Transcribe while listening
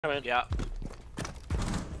Come in. Yeah.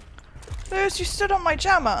 Lewis, you stood on my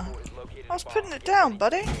jammer. I was putting it down,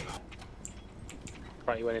 buddy.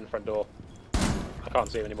 Right, you went in the front door. I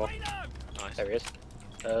can't see him anymore. Nice. There he is.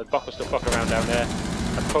 Buck will still fuck around down there.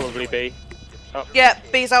 That'd probably be. Oh. Yeah,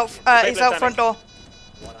 B's out. He's out front door.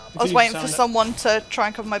 I was waiting for Sound someone to try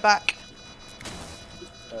and cover my back.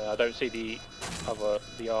 I don't see the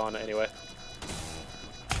yarn anywhere.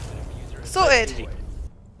 Sorted. Easy.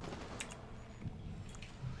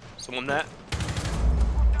 Someone there?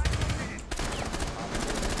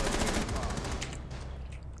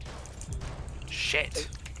 Shit.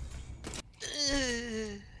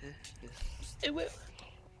 We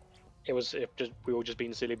were just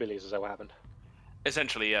being silly billies, is that what happened?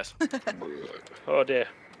 Essentially, yes. Oh dear,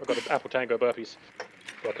 I've got the Apple Tango burpees.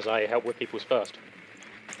 Well, because I help with people's first.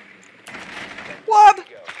 Wub! You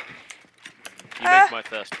make my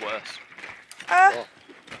thirst worse. Oh.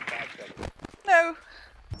 No.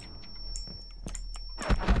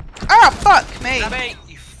 Ah, fuck me. Abby,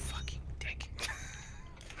 you fucking dick.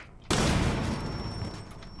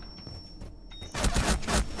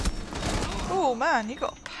 Oh man, you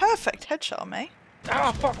got a perfect headshot on me.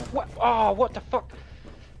 Ah, fuck! What? Oh, what the fuck?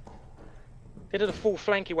 They did a full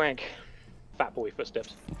flanky wank. Fat boy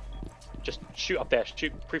footsteps. Just shoot up there.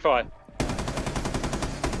 Shoot. Pre-fire.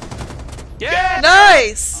 Yeah!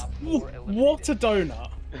 Nice! What a donut!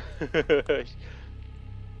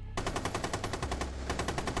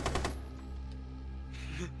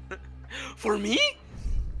 For me?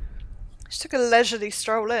 Just took a leisurely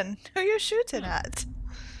stroll in. Who are you shooting at?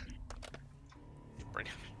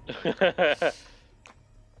 Brilliant.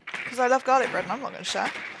 Because I love garlic bread and I'm not going to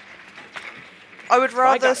share. I would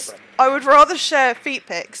rather share feet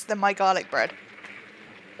pics than my garlic bread.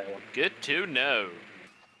 Good to know.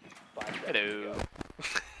 Hello.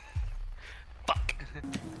 Fuck.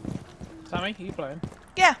 Sammy, are you playing?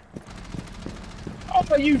 Yeah.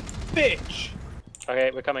 Oh, you bitch! Okay,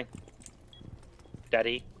 we're coming.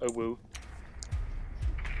 Daddy, oh woo.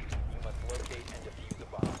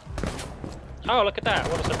 Oh, look at that!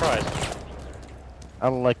 What a surprise!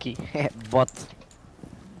 Unlucky. Bot.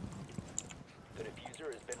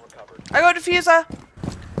 I got a diffuser!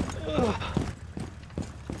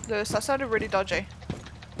 Lewis, that sounded really dodgy.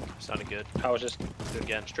 Sounded good. I was just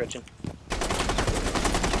again stretching.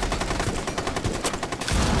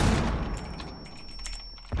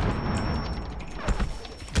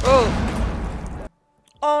 Oh!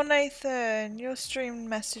 Oh, Nathan, your stream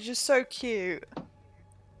message is so cute.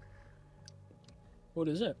 What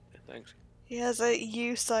is it? Thanks. He has a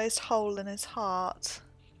U-sized hole in his heart.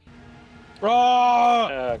 Oh!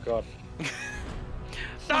 Oh god.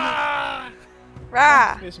 Ah!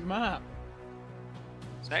 Rah! This map.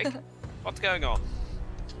 Snake, what's going on?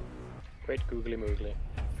 Great googly moogly.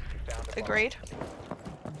 Agreed.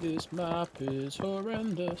 This map is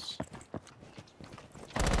horrendous.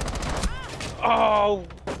 Oh!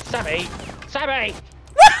 Sammy! Sammy!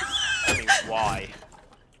 I mean, why?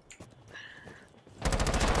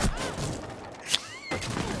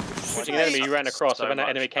 Watching an enemy you ran across, So and then that much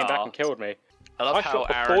enemy came back and art. killed me. I love I how shot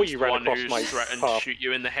before Aaron's you the ran one across who's my threatened to path. shoot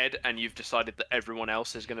you in the head, and you've decided that everyone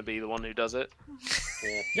else is going to be the one who does it.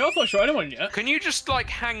 Yeah. Yeah, I've not shot anyone yet. Can you just, like,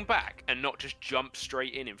 hang back and not just jump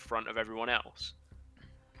straight in front of everyone else?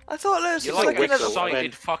 I thought Lewis You're was like an looking at the...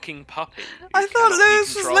 excited fucking puppy. I thought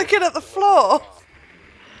Lewis was looking at the floor.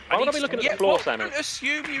 Why would I be looking at the floor, Sammy? Don't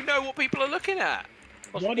assume you know what people are looking at. I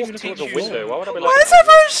was Why do you walking even towards a teach you window. so? Why would I be Why looking is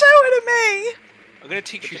everyone shouting at me? I'm going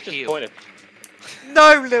to teach you Just heal. disappointed.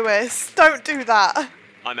 No, Lewis, don't do that.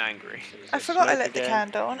 I'm angry. I forgot I Smoke lit the again.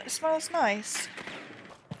 candle and it smells nice.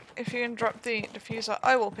 If you can drop the diffuser,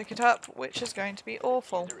 I will pick it up, which is going to be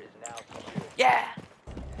awful. Yeah!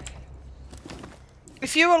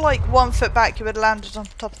 If you were like 1 foot back, you would have landed on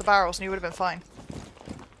top of the barrels and you would have been fine.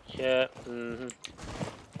 Yeah. Mm-hmm.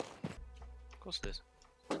 Of course it is.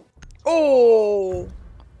 Oh!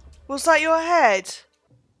 Was that your head?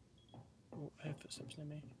 Oh, I have footsteps near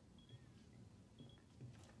me.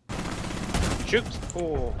 Shoot!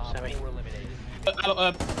 Oh, Sammy.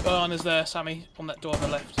 Burn is there, Sammy, on that door on the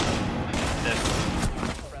left.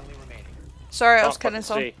 Sorry, I was Can't killing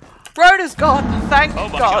fucking someone. see. Road is gone, thank Oh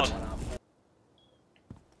my God. god.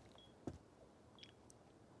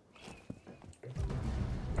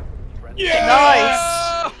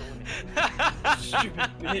 Nice!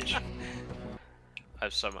 Stupid bitch. I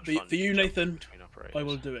have so much For- fun. for you, jumping Nathan, between operators. I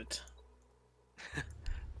will do it.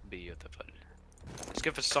 Beautiful. It's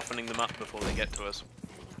good for softening them up before they get to us.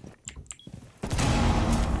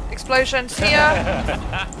 Explosions here!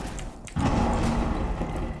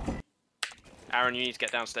 Aaron, you need to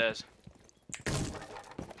get downstairs.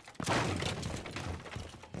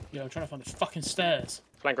 Yeah, I'm trying to find the fucking stairs.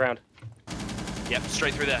 Flank round. Yep,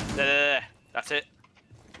 straight through there. There. That's it.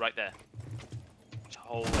 Right there. Just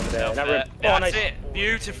hold yourself that there. room. Oh, That's nice. it.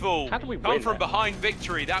 Beautiful. How do we Come win from that? behind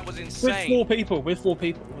victory. That was With insane. 4 people. With 4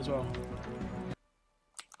 people as well.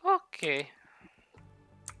 Okay.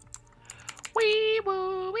 Wee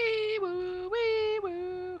woo, wee woo, wee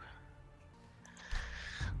woo.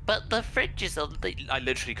 But the fridge is on the. I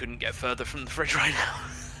literally couldn't get further from the fridge right now.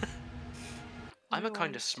 I'm a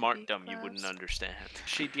kind of smart dumb you wouldn't understand.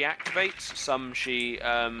 She deactivates, some she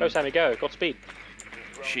Go, Sammy, go. Godspeed.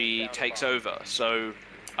 she takes over. So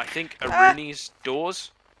I think Aruni's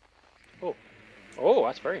doors. Oh,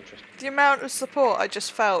 that's very interesting. The amount of support I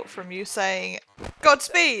just felt from you saying,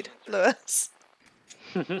 Godspeed, Lewis.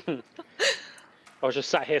 I was just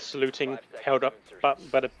sat here saluting, held up, but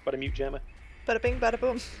a mute jammer. Bada bing, bada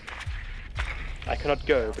boom. I cannot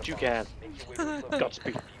go, but you can.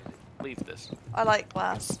 Godspeed. Leave this. I like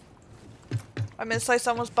glass. I'm inside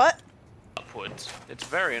someone's butt. Upwards. It's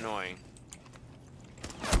very annoying.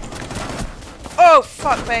 Oh,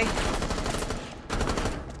 fuck me.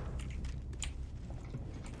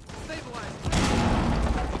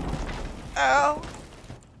 Ow.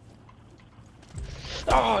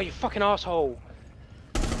 Oh, you fucking asshole!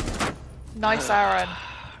 Nice, Aaron.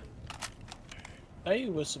 They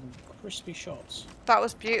were some crispy shots. That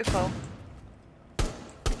was beautiful.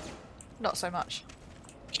 Not so much.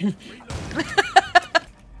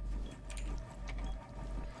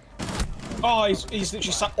 Oh, he's literally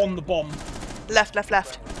sat on the bomb. Left, left,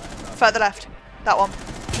 left. Further left. That one.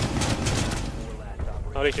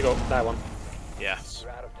 Oh, at least you got that one. Yeah.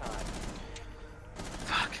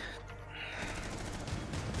 Fuck.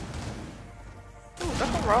 Ooh,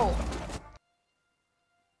 rock and roll.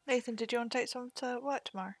 Nathan, did you want to take some to work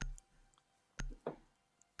tomorrow?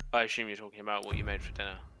 I assume you're talking about what you made for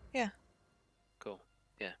dinner. Yeah. Cool.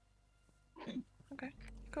 Yeah. Okay,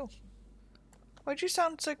 cool. Why'd you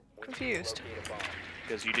sound so confused?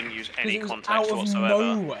 Because you didn't use any It was context out of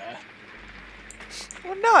whatsoever. nowhere.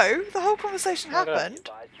 Well, no, the whole conversation happened.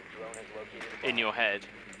 In your head.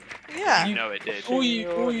 Yeah. You know it did. All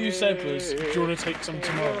you said was, do you want to take some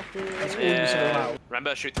tomorrow? That's all you said aloud.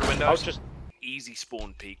 Remember, shoot through windows? I was just. Easy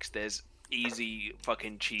spawn peaks. There's easy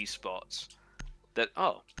fucking cheese spots. That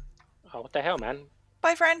Oh, what the hell, man?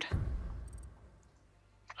 Bye, friend.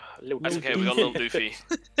 Little that's doofy. okay. We got a little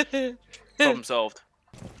doofy. Problem solved.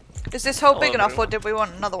 Is this hole big Hello, enough, or did we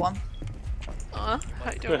want another one? I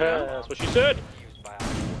don't know. That's what she said.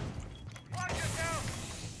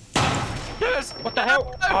 Yes. What the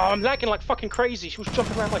hell? Oh, I'm lagging like fucking crazy. She was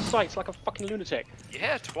jumping around my sights like a fucking lunatic.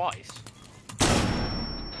 Yeah, twice.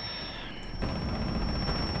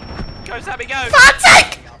 Go, Sammy, go!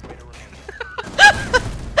 Patrick!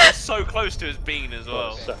 That's so close to his bean as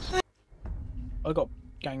well. Sucks. I got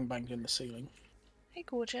gangbanged in the ceiling. Hey,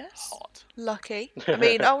 gorgeous. Hot. Lucky. I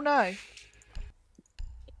mean, oh no.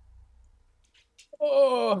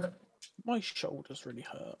 Oh, my shoulders really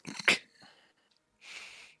hurt.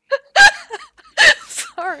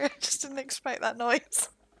 Sorry, I just didn't expect that noise.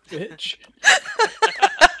 Bitch.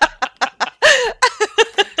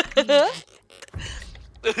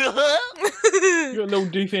 You're a little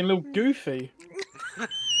doofy and a little goofy.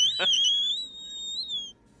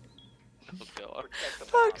 Oh god.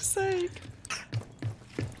 Fuck's sake.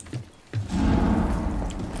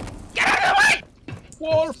 Get out of the way!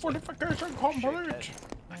 Wall fortification complete.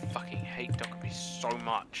 I fucking hate Dockerby so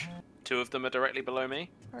much. 2 of them are directly below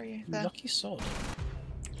me. Where are you? There. Lucky sod.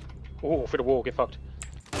 Oh, through the wall, get fucked.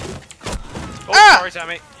 Oh, Ah! sorry,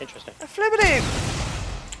 Sammy. Interesting. A flibberdoop.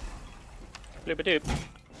 Blooper doop.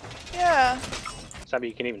 Yeah. Sammy,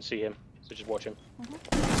 you can even see him, so just watch him.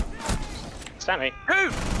 Sammy.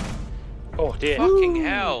 Who? Oh dear. Fucking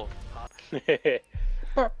hell.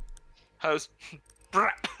 Hose.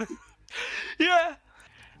 Yeah.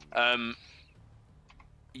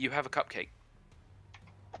 You have a cupcake.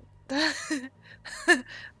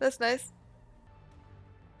 That's nice.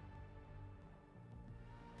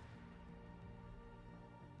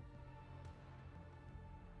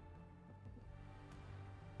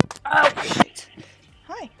 Oh shit.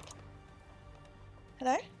 Hi.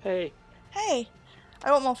 Hello? Hey. Hey.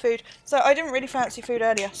 I want more food. So I didn't really fancy food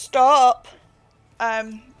earlier. Stop!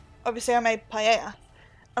 Obviously I made paella.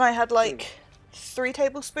 And I had like 3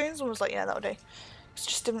 tablespoons and was like, yeah, that'll do. It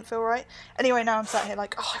just didn't feel right. Anyway, now I'm sat here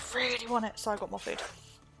like, oh, I really want it, so I got more food.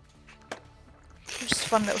 Just a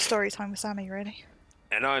fun little story time with Sammy, really.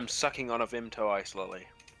 And I'm sucking on a Vimto ice lolly.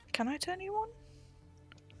 Can I turn you on?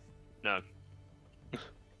 No.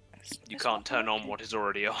 It's You not can't turn on working. what is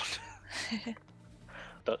already on.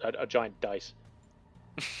 A giant dice.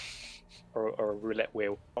 or a roulette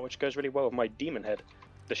wheel, which goes really well with my demon head,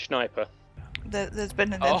 the sniper. There's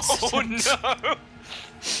been an Oh incident. no!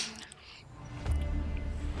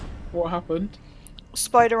 What happened?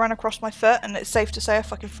 Spider ran across my foot, and it's safe to say I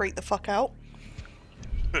fucking freaked the fuck out.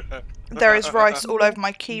 There is rice all over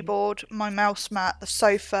my keyboard, my mouse mat, the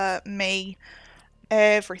sofa, me,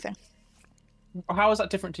 everything. How is that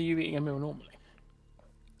different to you eating a meal normally?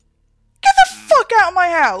 Get the fuck out of my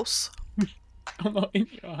house! I'm not in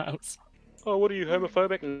your house. Oh, what are you,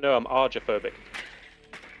 homophobic? No, I'm argophobic.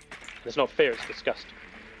 It's not fear, it's disgust.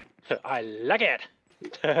 I like it!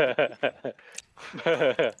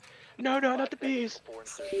 No, not the bees!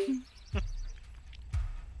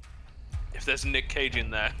 If there's Nick Cage in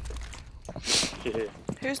there.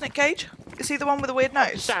 Who's Nick Cage? Is he the one with the weird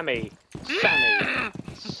nose? Sammy!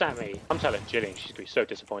 Sammy! I'm telling Jillian she's gonna be so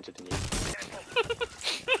disappointed in you.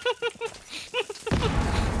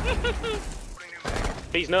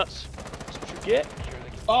 These nuts! That's what you get!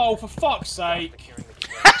 Oh, for fuck's sake!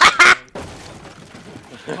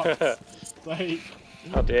 Fuck's sake.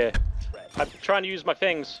 Oh dear. I'm trying to use my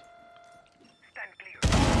things.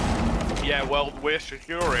 Yeah, well, we're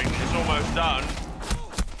securing. It's almost done.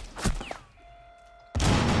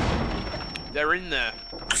 They're in there.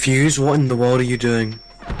 Fuse, what in the world are you doing?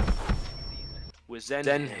 We're zen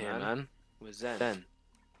here, man. We're zen.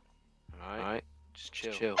 Alright, just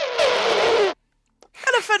chill.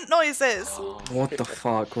 Elephant noises! What the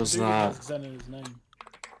fuck was Dude that? has Zen in his name.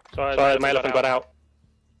 Sorry, my elephant got out.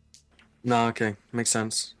 Nah, okay, makes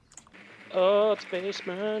sense. Oh, it's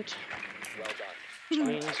basement. Which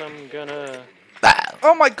means I'm gonna...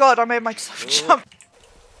 Oh my god, I made myself jump.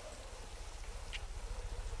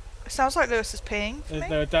 It sounds like Lewis is peeing for me.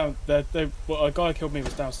 They're down. Well, a guy who killed me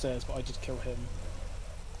was downstairs, but I did kill him.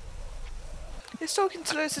 He's talking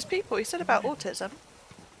to Lewis's people. He said about autism.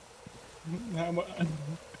 How mu- Am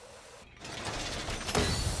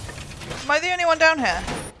I the only one down here?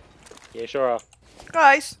 Yeah, sure are.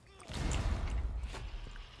 Guys!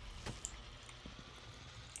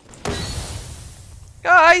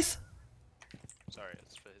 Guys! Sorry,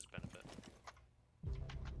 it's for his benefit.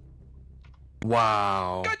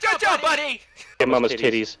 Wow. Good job, buddy! Get mama's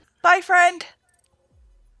titties. Bye, friend!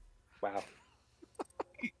 Wow.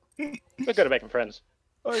 We're good at making friends.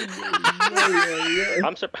 I'm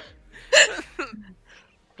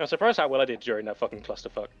surprised how well I did during that fucking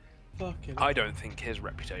clusterfuck. Fucking I don't think his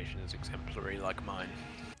reputation is exemplary like mine.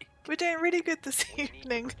 We're doing really good this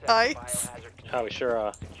evening, guys. Oh, we sure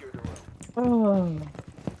are. Oh,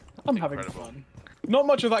 I'm having Incredible. fun. Not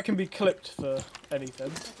much of that can be clipped for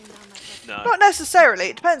anything. No. Not necessarily.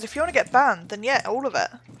 It depends. If you want to get banned, then yeah, all of it.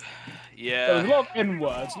 There's a Yeah, lot of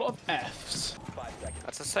N-words, a lot of Fs.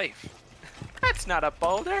 that's a safe. That's not a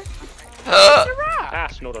boulder.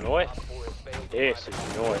 That's not a noise. This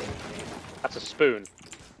is a noise. That's a spoon.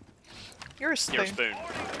 You're a spoon. You're a spoon.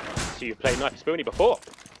 So you've played Knifey Spoony before.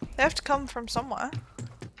 They have to come from somewhere.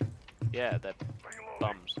 Yeah, they're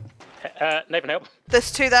bums. Nathan, help.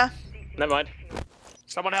 There's two there. Never mind.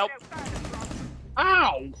 Someone help!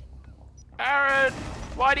 Ow! Aaron!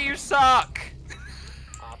 Why do you suck?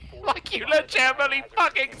 Like you legitimately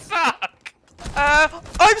fucking suck!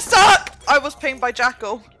 I'm stuck! I was pinged by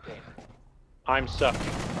Jackal. I'm stuck.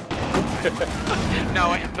 No,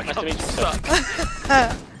 I have Nice to become meet you, suck.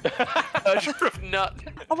 Version of nut.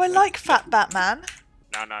 Oh, I like Fat Batman.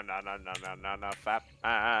 No, fat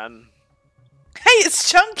man. Hey, it's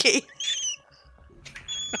Chunky!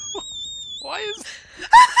 Why is...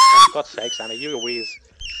 For God's sake, Sammy, you a wheeze.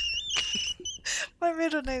 My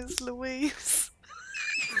middle name's Louise.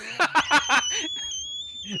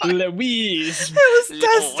 Louise! It was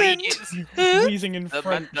destined! Wheezing in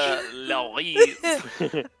French. Louise.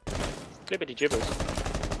 Flippity gibbers.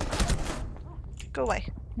 Go away.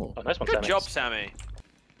 Oh, nice one, Good Sammy. job, Sammy.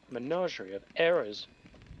 Menagerie of errors.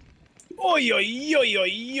 Oi, oi, oi,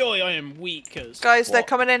 oi, oi, I am weak as. Guys, they're What?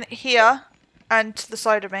 coming in here and to the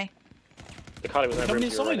side of me. The Carly was never Coming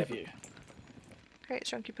into your inside right. of you. Great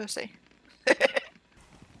chunky pussy.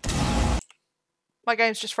 My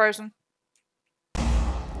game's just frozen.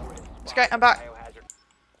 It's okay, I'm back.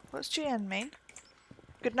 What's GN mean?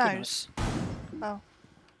 Good nose. Oh.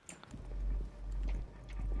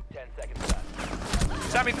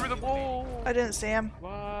 Sammy through the wall. I didn't see him.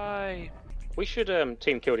 Why? We should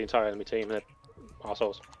team kill the entire enemy team. They're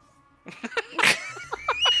arseholes.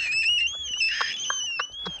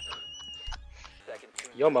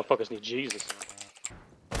 Yo, motherfuckers need Jesus.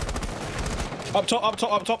 Up top, up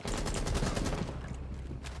top, up top.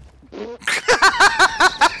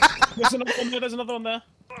 There's another one there, there's another one there.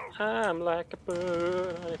 I'm like a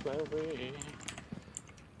bird, I fly away.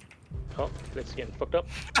 Oh, let's getting fucked up.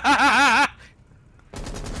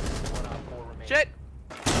 Shit!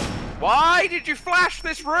 Why did you flash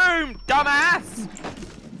this room, dumbass?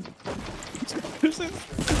 This is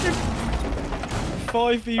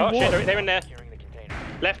 5v1. Oh shit, they're in there.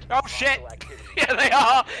 Left. Oh shit! Yeah, they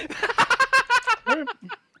are.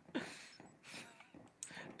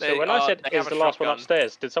 So when I said is the last one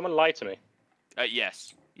upstairs, did someone lie to me?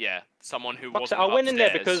 Yes. Yeah. Someone who Fuck, wasn't I went in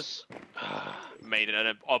there upstairs because made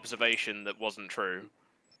an observation that wasn't true.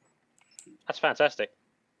 that's fantastic.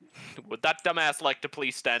 Would that dumbass like to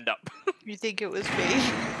please stand up? You think it was me?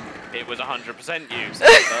 It was 100% you. Is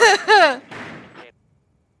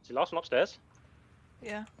the last one upstairs?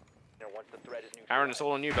 Yeah. Aaron, it's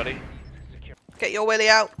all on you, buddy. Get your willy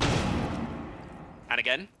out. And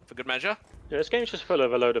again, for good measure. Yeah, this game's just full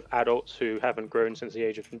of a load of adults who haven't grown since the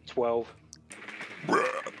age of 12.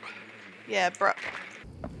 Yeah, bruh.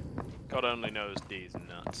 God only knows these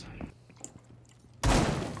nuts.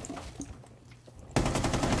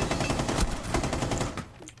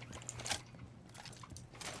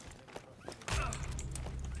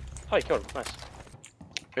 Oh, you killed him. Nice.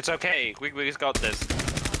 It's okay. We just got this.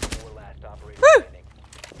 Woo!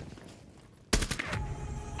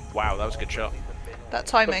 Wow, that was a good shot. That Got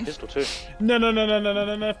a timing. pistol too.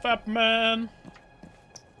 No, Fab Man.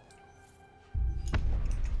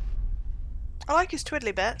 I like his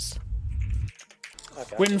twiddly bits.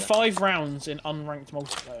 Okay, Win I'll do 5 rounds in unranked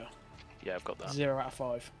multiplayer. Yeah, I've got that. 0 out of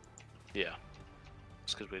 5. Yeah.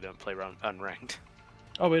 It's because we don't play around unranked.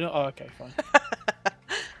 Oh, we're not. Oh, okay, fine.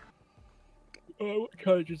 What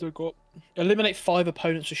characters I got? Eliminate 5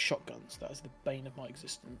 opponents with shotguns. That is the bane of my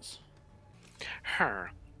existence.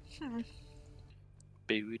 Her.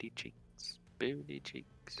 Booty cheeks. Booty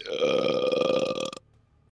cheeks.